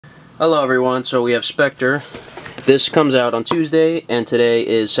Hello everyone, so we have Spectre. This comes out on Tuesday, and today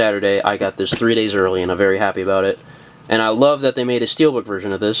is Saturday. I got this 3 days early, and I'm very happy about it. And I love that they made a SteelBook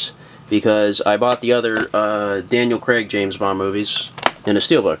version of this, because I bought the other Daniel Craig James Bond movies in a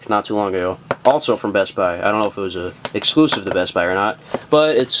SteelBook not too long ago. Also from Best Buy. I don't know if it was exclusive to Best Buy or not,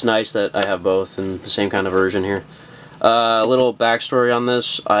 but it's nice that I have both in the same kind of version here. A little backstory on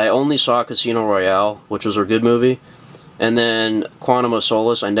this. I only saw Casino Royale, which was a good movie. And then Quantum of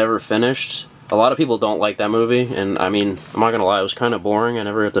Solace, I never finished. A lot of people don't like that movie, and I mean, I'm not gonna lie, it was kind of boring. I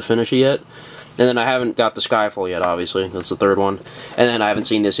never got to finish it yet. And then I haven't got the Skyfall yet, obviously. That's the third one. And then I haven't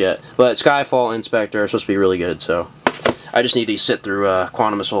seen this yet. But Skyfall and Spectre are supposed to be really good, so I just need to sit through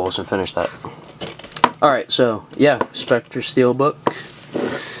Quantum of Solace and finish that. Alright, so, yeah, Spectre SteelBook.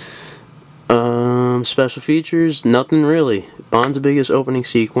 Special features, nothing really. Bond's biggest opening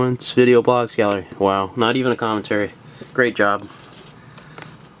sequence, video blocks, gallery. Wow, not even a commentary. Great job.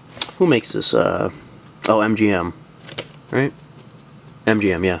 Who makes this? Oh, MGM. Right?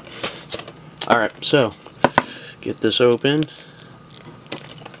 MGM, yeah. Alright, so, get this open.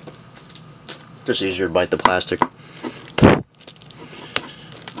 Just easier to bite the plastic.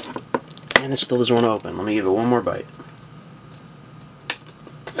 And it still doesn't want to open. Let me give it one more bite.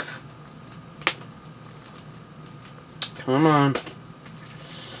 Come on.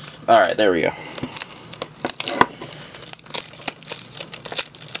 Alright, there we go.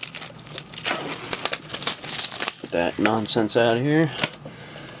 Get that nonsense out of here.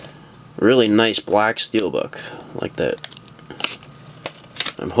 Really nice black steelbook. Like that.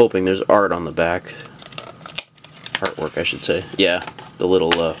 I'm hoping there's art on the back. Artwork, I should say. Yeah, the little,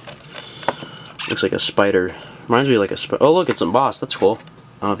 looks like a spider. Reminds me of like a spider. Oh, look, it's embossed. That's cool.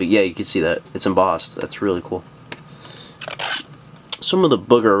 I don't know if yeah, you can see that. It's embossed. That's really cool. Some of the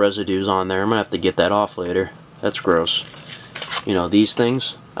booger residues on there. I'm gonna have to get that off later. That's gross. You know, these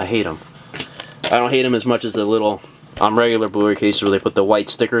things, I hate them. I don't hate them as much as the little, on regular Blu-ray cases where they put the white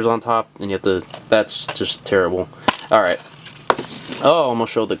stickers on top, and you have to, that's just terrible. Alright. Oh,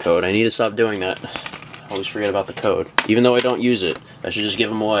 almost showed the code. I need to stop doing that. I always forget about the code. Even though I don't use it, I should just give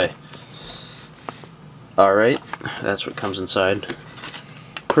them away. Alright, that's what comes inside.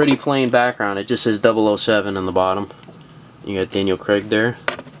 Pretty plain background. It just says 007 on the bottom. You got Daniel Craig there,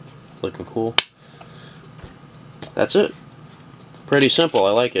 looking cool. That's it. Pretty simple,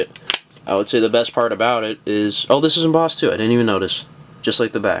 I like it. I would say the best part about it is, oh, this is embossed too, I didn't even notice. Just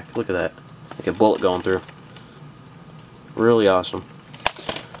like the back, look at that. Like a bullet going through. Really awesome.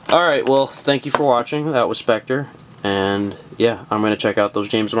 Alright, well, thank you for watching. That was Spectre, and yeah, I'm going to check out those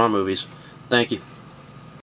James Bond movies. Thank you.